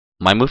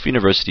My Moof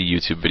University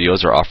YouTube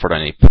videos are offered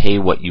on a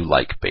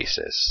pay-what-you-like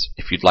basis.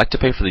 If you'd like to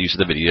pay for the use of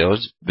the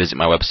videos, visit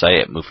my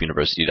website at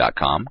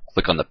moofuniversity.com,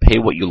 click on the Pay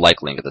What You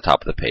Like link at the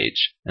top of the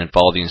page, and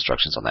follow the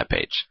instructions on that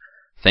page.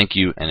 Thank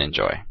you and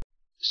enjoy.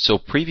 So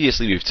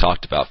previously we've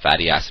talked about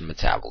fatty acid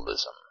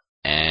metabolism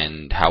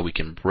and how we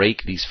can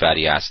break these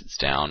fatty acids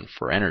down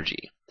for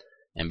energy.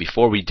 And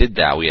before we did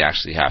that, we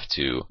actually have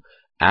to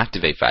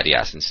activate fatty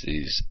acids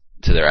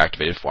to their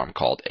activated form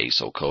called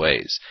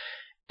Acyl-CoAs.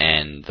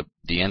 And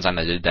the enzyme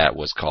that did that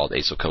was called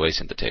Acyl-CoA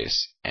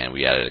Synthetase, and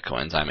we added a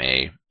coenzyme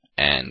A,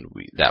 and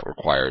that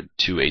required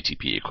 2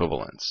 ATP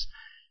equivalents.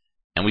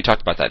 And we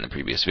talked about that in the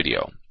previous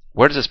video.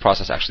 Where does this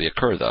process actually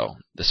occur, though?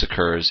 This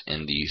occurs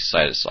in the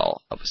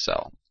cytosol of a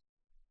cell.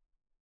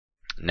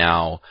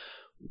 Now,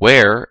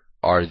 where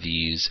are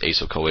these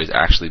Acyl-CoAs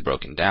actually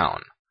broken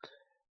down?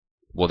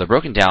 Well, they're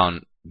broken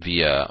down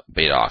via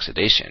beta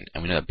oxidation,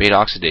 and we know that beta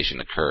oxidation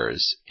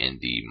occurs in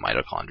the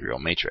mitochondrial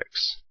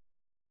matrix.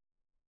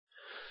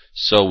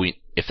 So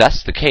if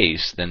that's the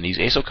case, then these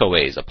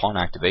Acyl-CoAs, upon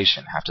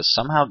activation, have to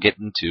somehow get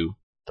into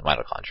the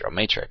mitochondrial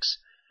matrix.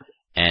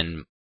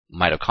 And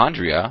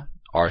mitochondria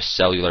are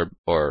cellular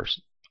or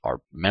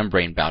are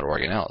membrane-bound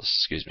organelles,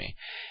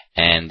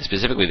 and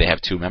specifically they have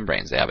two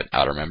membranes. They have an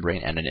outer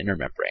membrane and an inner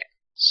membrane.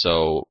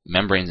 So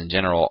membranes in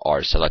general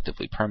are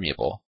selectively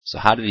permeable. So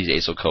how do these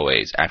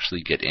Acyl-CoAs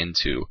actually get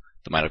into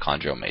the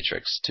mitochondrial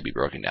matrix to be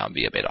broken down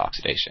via beta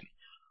oxidation?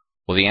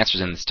 Well, the answer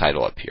is in this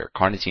title up here,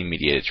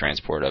 Carnitine-Mediated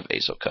Transport of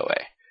Acyl-CoA.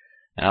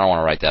 And I don't want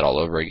to write that all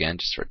over again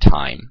just for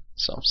time,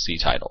 so see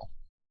title.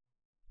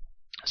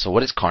 So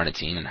what is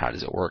carnitine and how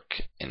does it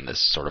work in this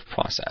sort of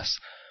process?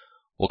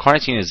 Well,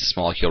 carnitine is this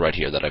molecule right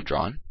here that I've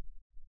drawn.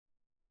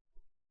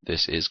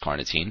 This is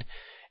carnitine,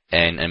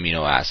 an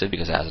amino acid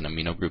because it has an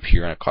amino group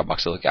here and a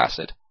carboxylic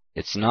acid.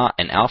 It's not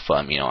an alpha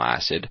amino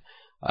acid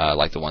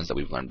like the ones that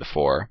we've learned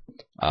before,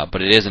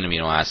 but it is an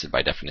amino acid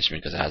by definition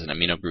because it has an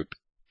amino group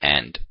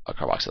and a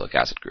carboxylic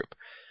acid group.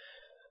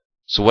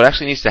 So what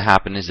actually needs to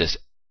happen is this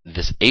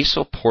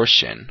acyl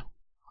portion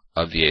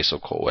of the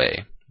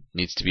Acyl-CoA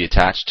needs to be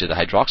attached to the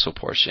hydroxyl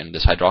portion,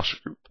 this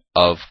hydroxyl group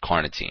of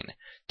carnitine,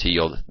 to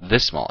yield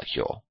this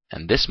molecule.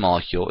 And this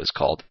molecule is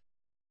called,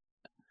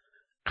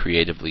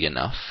 creatively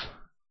enough,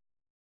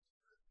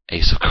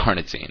 acyl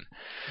carnitine.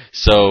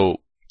 So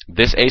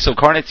this acyl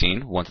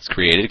carnitine, once it's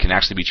created, can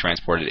actually be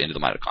transported into the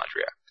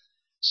mitochondria.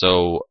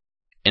 So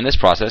in this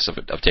process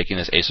of taking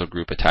this acyl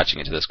group,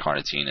 attaching it to this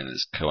carnitine, and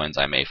this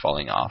coenzyme A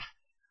falling off,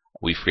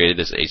 we've created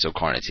this acyl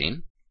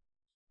carnitine.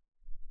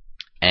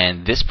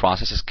 And this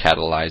process is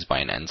catalyzed by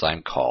an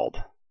enzyme called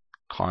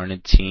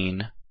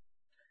Carnitine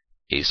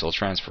Acyl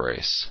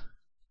Transferase.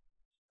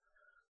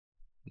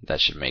 That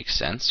should make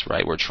sense,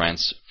 right? We're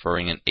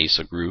transferring an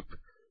acyl group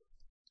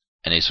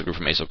from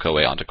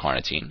Acyl-CoA onto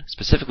carnitine.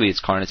 Specifically,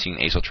 it's Carnitine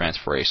Acyl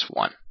Transferase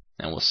I,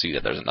 and we'll see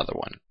that there's another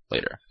one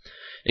later.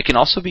 It can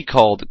also be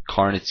called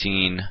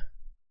Carnitine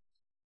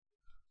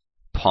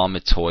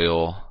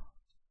Palmitoyl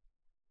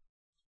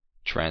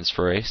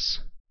Transferase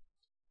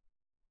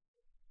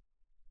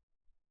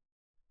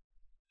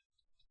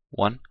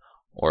I,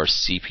 or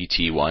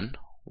CPT I,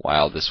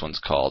 while this one's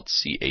called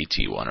CACT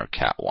I or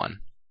CAT I.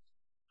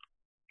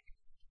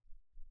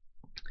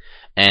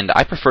 And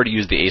I prefer to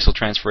use the acyl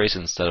transferase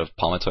instead of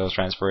palmitoyl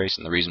transferase,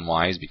 and the reason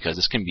why is because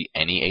this can be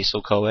any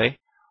Acyl-CoA.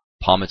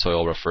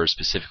 Palmitoyl refers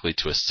specifically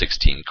to a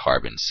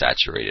 16-carbon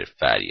saturated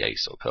fatty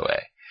Acyl-CoA.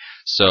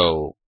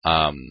 So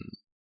I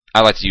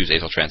like to use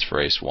acyl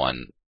transferase I,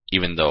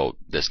 even though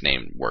this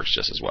name works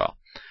just as well.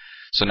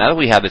 So now that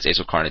we have this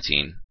acyl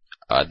carnitine,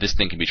 this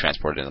thing can be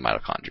transported into the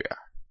mitochondria.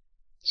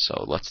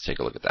 So let's take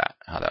a look at that,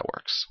 how that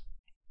works.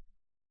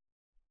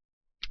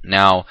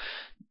 Now,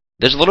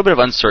 there's a little bit of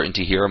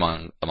uncertainty here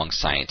among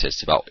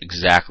scientists about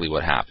exactly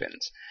what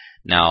happens.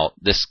 Now,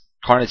 this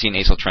Carnitine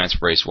Acyl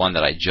Transferase I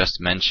that I just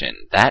mentioned,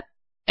 that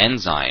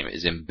enzyme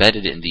is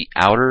embedded in the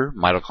outer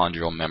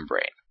mitochondrial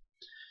membrane.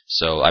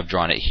 So I've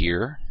drawn it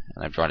here,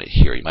 and I've drawn it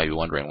here. You might be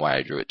wondering why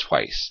I drew it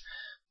twice.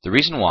 The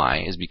reason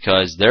why is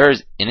because there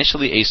is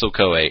initially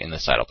Acyl-CoA in the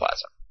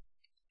cytoplasm.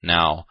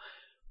 Now,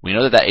 we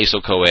know that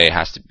Acyl-CoA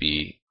has to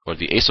be, or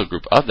the acyl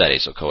group of that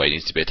Acyl-CoA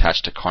needs to be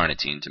attached to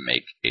carnitine to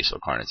make acyl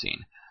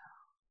carnitine,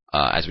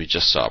 as we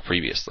just saw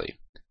previously.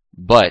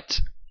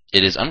 But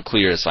it is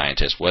unclear to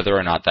scientists whether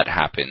or not that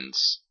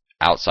happens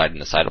outside in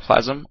the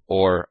cytoplasm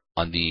or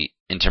on the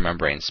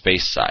intermembrane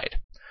space side.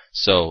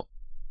 So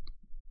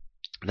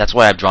that's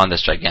why I've drawn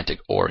this gigantic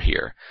OR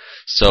here.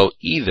 So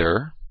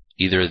either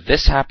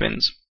this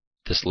happens,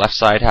 this left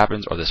side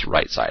happens, or this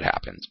right side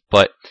happens.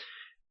 But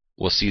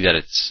we'll see that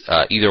it's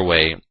either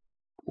way,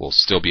 we'll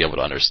still be able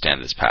to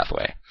understand this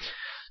pathway.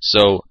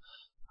 So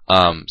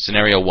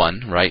scenario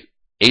 1, right?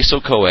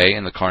 Acyl-CoA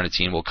and the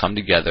carnitine will come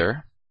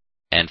together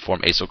and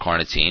form acyl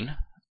carnitine,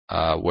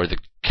 where the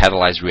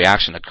catalyzed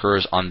reaction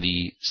occurs on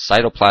the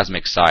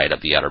cytoplasmic side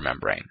of the outer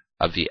membrane,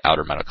 of the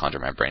outer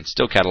mitochondrial membrane,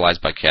 still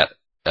catalyzed by CAT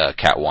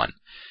I.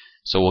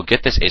 So we'll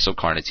get this acyl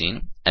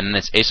carnitine, and then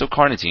this acyl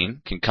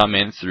carnitine can come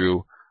in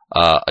through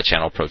a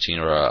channel protein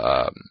or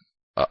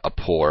a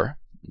pore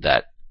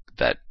that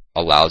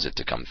allows it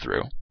to come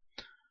through.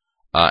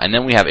 And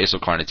then we have acyl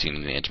carnitine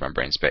in the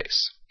intermembrane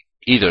space.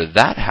 Either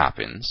that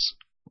happens,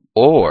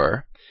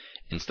 or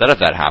instead of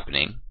that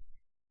happening,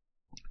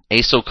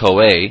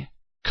 Acyl-CoA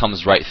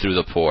comes right through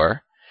the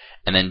pore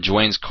and then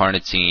joins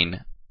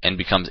carnitine and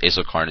becomes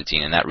acyl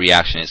carnitine, and that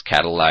reaction is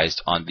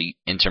catalyzed on the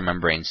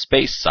intermembrane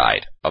space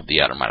side of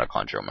the outer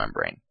mitochondrial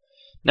membrane.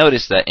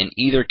 Notice that in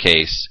either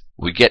case,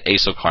 we get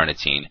acyl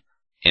carnitine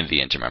in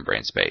the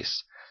intermembrane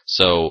space.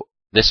 So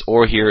this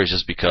 "or" here is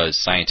just because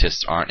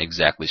scientists aren't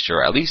exactly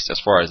sure, at least as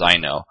far as I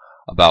know,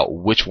 about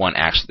which one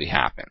actually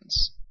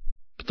happens.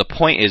 But the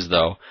point is,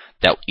 though,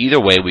 that either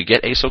way we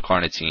get acyl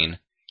carnitine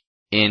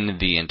in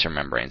the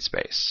intermembrane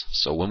space.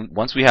 So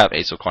once we have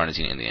acyl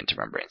carnitine in the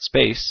intermembrane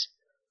space,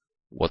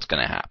 what's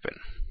going to happen?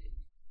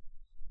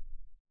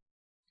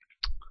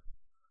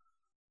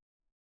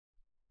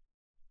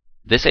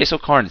 This acyl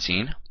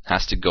carnitine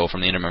has to go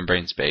from the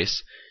intermembrane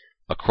space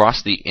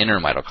across the inner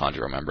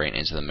mitochondrial membrane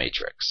into the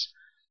matrix.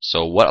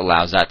 So what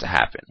allows that to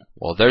happen?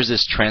 Well, there's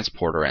this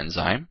transporter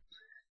enzyme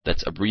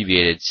that's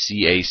abbreviated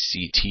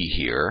CACT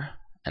here,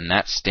 and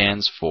that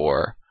stands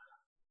for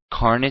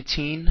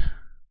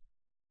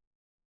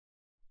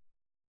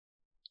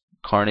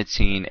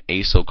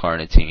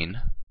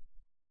Carnitine-Acylcarnitine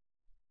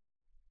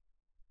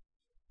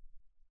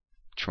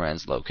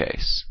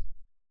Translocase.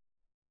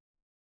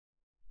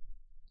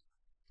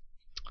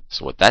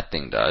 So what that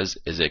thing does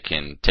is it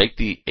can take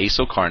the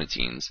acyl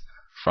carnitines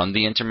from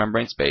the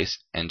intermembrane space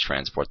and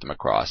transport them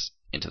across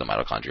into the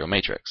mitochondrial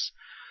matrix.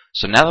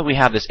 So now that we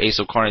have this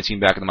acyl carnitine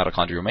back in the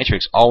mitochondrial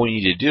matrix, all we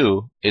need to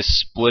do is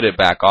split it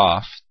back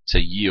off to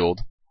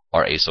yield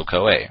our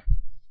Acyl-CoA.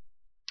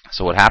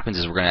 So what happens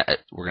is we're going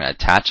to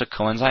attach a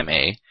coenzyme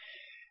A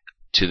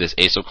to this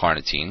acyl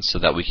carnitine so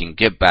that we can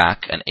get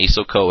back an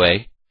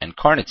Acyl-CoA and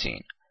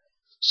carnitine.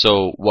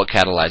 So what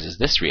catalyzes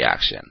this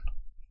reaction?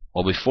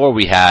 Well, before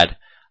we had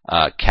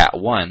CACT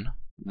 1,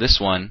 this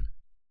one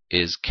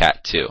is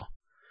CACT 2.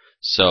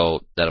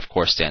 So that of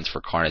course stands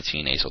for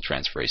Carnitine Acyl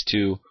Transferase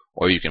II,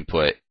 or you can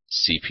put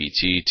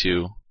CPT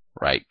II,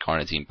 right?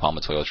 Carnitine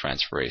Palmitoyl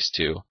Transferase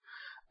II.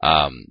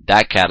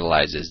 That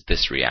catalyzes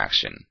this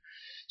reaction.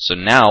 So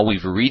now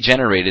we've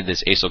regenerated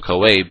this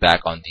Acyl-CoA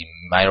back on the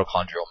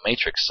mitochondrial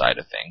matrix side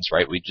of things,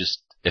 right? We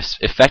just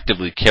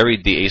effectively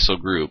carried the acyl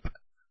group.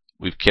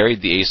 We've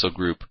carried the acyl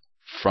group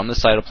from the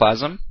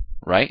cytoplasm,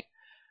 right,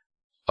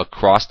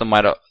 across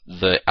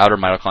the outer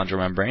mitochondrial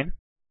membrane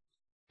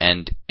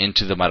and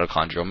into the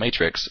mitochondrial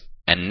matrix.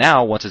 And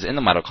now, once it's in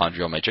the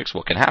mitochondrial matrix,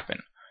 what can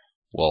happen?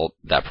 Well,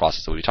 that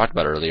process that we talked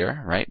about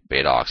earlier, right?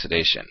 Beta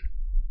oxidation.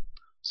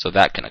 So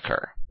that can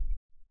occur.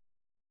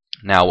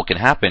 Now, what can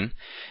happen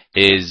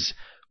is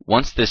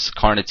once this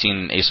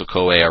carnitine and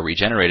acyl-CoA are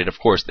regenerated, of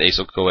course, the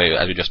acyl-CoA,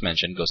 as we just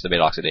mentioned, goes to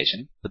beta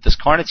oxidation. But this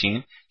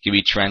carnitine can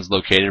be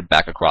translocated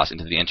back across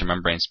into the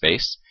intermembrane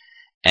space.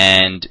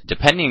 And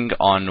depending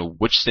on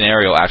which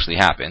scenario actually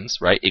happens,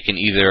 right, it can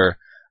either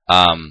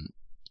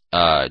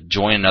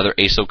join another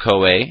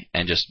acyl-CoA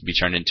and just be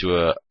turned into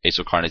a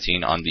acyl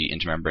carnitine on the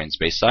intermembrane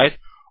space side,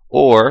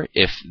 or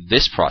if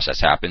this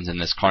process happens and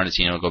this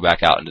carnitine will go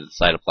back out into the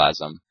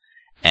cytoplasm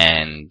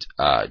and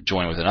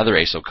join with another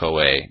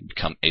acyl-CoA,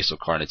 become acyl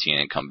carnitine,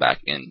 and come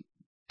back into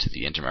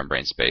the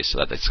intermembrane space, so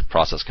that this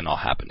process can all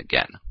happen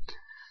again.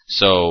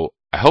 So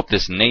I hope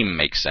this name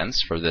makes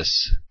sense for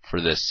this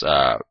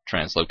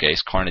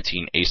translocase,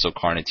 Carnitine Acyl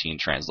Carnitine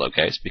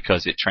Translocase,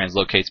 because it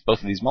translocates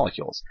both of these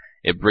molecules.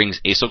 It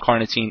brings acyl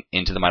carnitine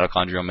into the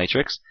mitochondrial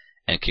matrix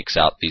and kicks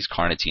out these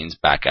carnitines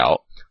back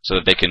out so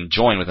that they can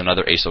join with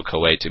another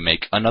acyl-CoA to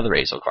make another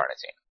acyl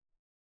carnitine.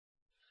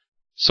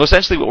 So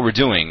essentially what we're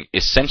doing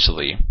is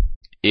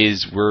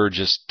we're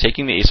just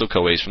taking the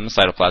acyl-CoAs from the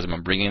cytoplasm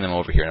and bringing them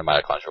over here in the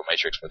mitochondrial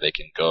matrix where they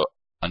can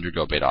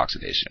undergo beta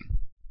oxidation.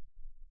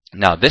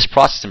 Now, this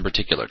process in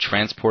particular,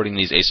 transporting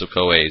these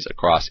acyl-CoAs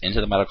across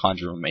into the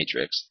mitochondrial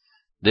matrix,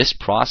 this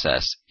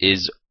process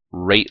is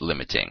rate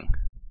limiting.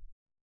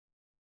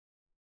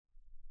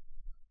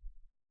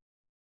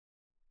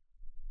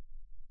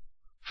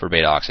 For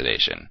beta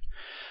oxidation.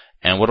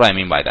 And what do I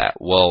mean by that?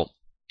 Well,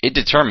 it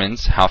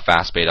determines how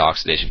fast beta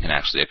oxidation can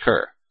actually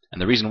occur.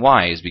 And the reason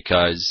why is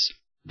because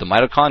the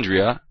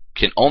mitochondria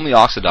can only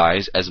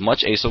oxidize as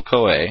much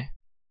acyl-CoA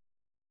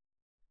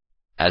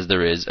as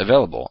there is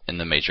available in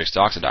the matrix to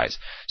oxidize.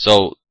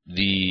 So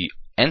the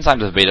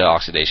enzymes of beta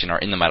oxidation are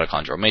in the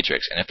mitochondrial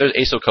matrix, and if there's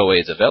acyl-CoA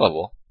is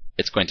available,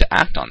 it's going to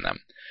act on them.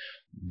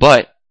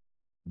 But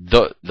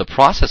the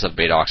process of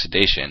beta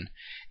oxidation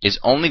is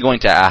only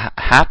going to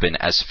happen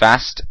as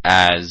fast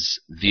as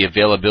the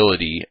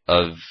availability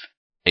of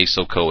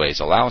acyl-CoAs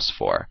allows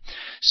for.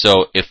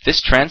 So if this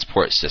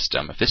transport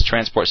system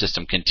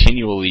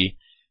continually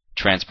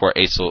transports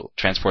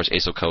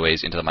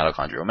acyl-CoAs into the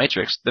mitochondrial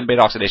matrix, then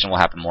beta oxidation will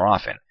happen more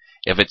often.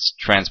 If it's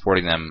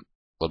transporting them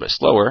a little bit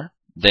slower,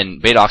 then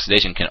beta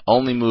oxidation can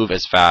only move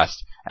as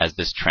fast as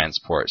this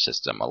transport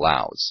system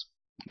allows.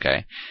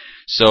 Okay?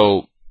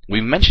 So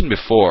we mentioned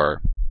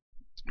before,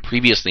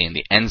 previously in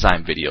the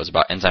enzyme videos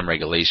about enzyme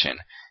regulation,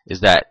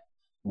 is that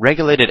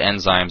regulated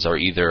enzymes are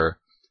either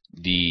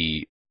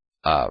the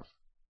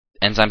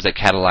enzymes that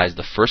catalyze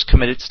the first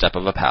committed step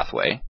of a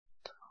pathway,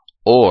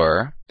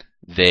 or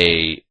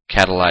they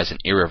catalyze an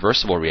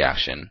irreversible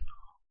reaction,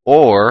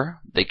 or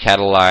they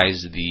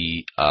catalyze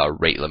the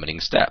rate-limiting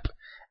step.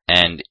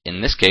 And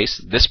in this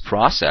case, this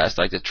process,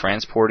 like the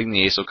transporting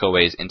the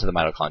acyl-CoAs into the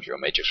mitochondrial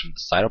matrix from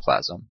the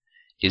cytoplasm,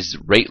 is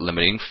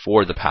rate-limiting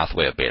for the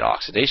pathway of beta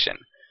oxidation.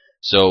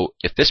 So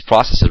if this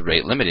process is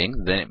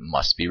rate-limiting, then it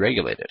must be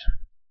regulated.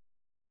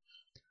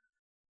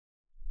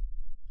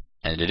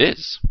 And it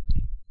is.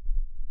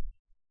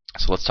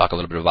 So let's talk a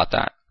little bit about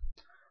that.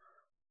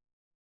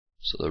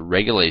 So the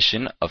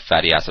regulation of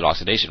fatty acid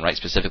oxidation, right,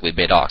 specifically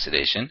beta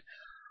oxidation.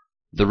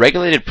 The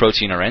regulated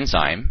protein or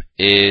enzyme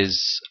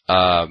is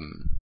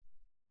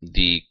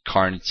the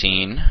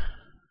Carnitine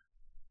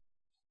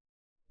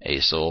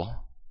Acyl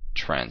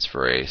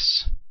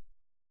Transferase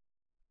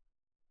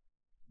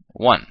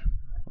I,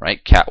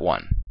 right?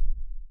 CAT1.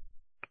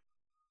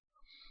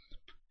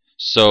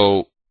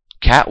 So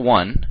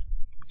CAT1,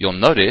 you'll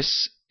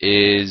notice,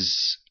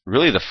 is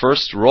really the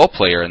first role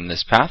player in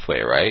this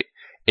pathway, right?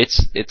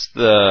 It's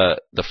the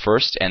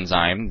first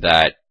enzyme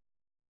that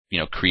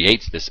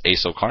creates this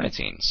acyl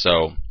carnitine.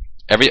 So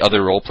every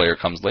other role player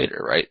comes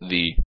later, right?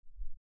 The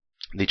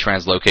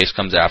translocase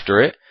comes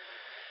after it,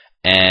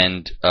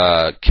 and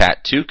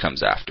CAT2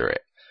 comes after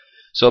it.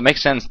 So it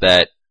makes sense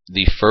that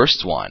the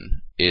first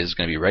one is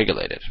going to be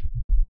regulated.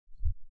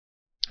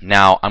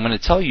 Now I'm going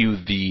to tell you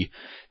the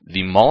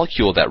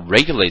molecule that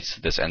regulates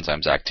this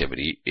enzyme's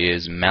activity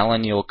is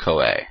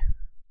Malonyl-CoA.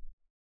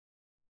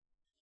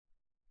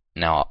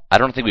 Now I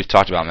don't think we've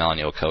talked about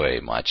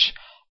Malonyl-CoA much,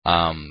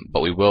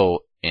 but we will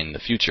in the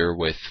future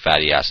with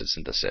fatty acid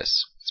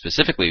synthesis.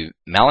 Specifically,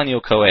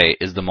 Malonyl-CoA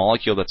is the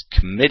molecule that's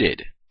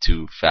committed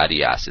to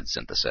fatty acid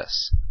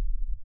synthesis.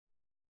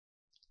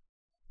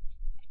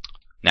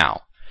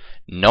 Now,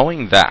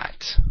 knowing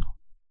that,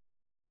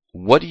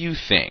 what do you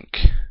think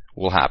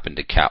will happen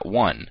to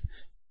CAT1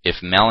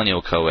 if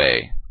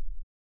Malonyl-CoA,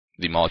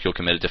 the molecule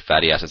committed to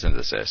fatty acid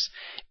synthesis,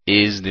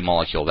 is the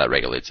molecule that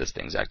regulates this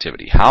thing's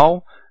activity?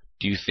 How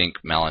do you think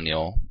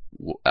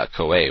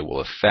Malonyl-CoA will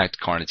affect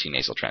Carnitine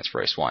Acyl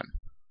Transferase I?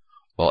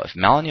 Well, if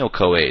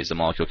Malonyl-CoA is the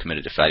molecule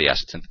committed to fatty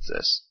acid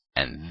synthesis,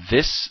 and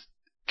this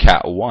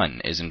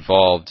CAT1 is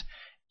involved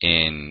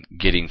in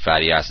getting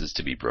fatty acids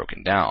to be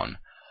broken down,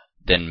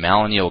 then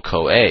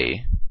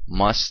Malonyl-CoA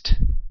must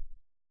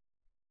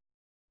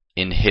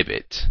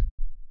inhibit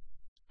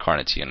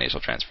Carnitine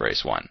Acyl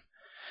Transferase I.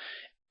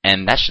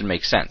 And that should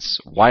make sense.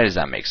 Why does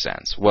that make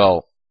sense?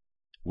 Well,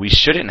 we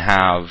shouldn't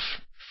have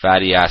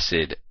fatty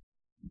acid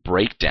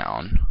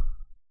breakdown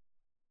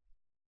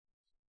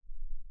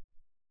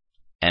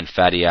and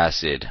fatty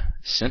acid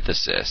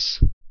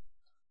synthesis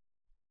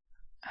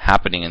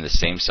happening in the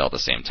same cell at the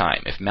same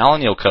time. If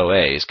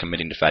Malonyl-CoA is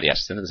committing to fatty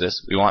acid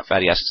synthesis, we want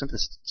fatty acid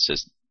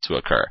synthesis to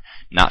occur,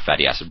 not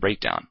fatty acid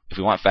breakdown. If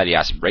we want fatty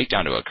acid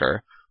breakdown to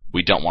occur,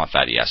 we don't want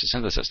fatty acid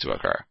synthesis to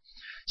occur.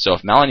 So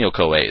if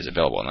Malonyl-CoA is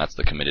available, and that's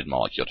the committed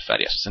molecule to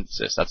fatty acid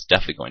synthesis, that's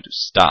definitely going to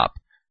stop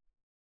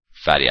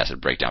fatty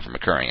acid breakdown from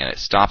occurring, and it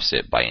stops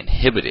it by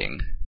inhibiting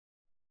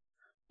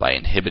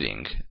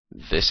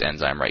this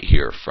enzyme right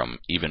here from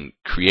even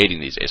creating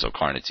these acyl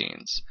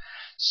carnitines.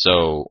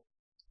 So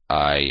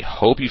I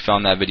hope you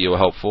found that video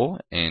helpful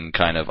in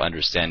kind of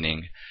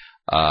understanding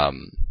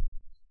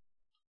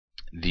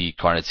the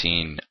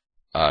carnitine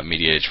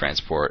mediated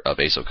transport of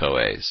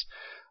acyl-CoAs.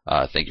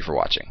 Thank you for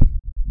watching.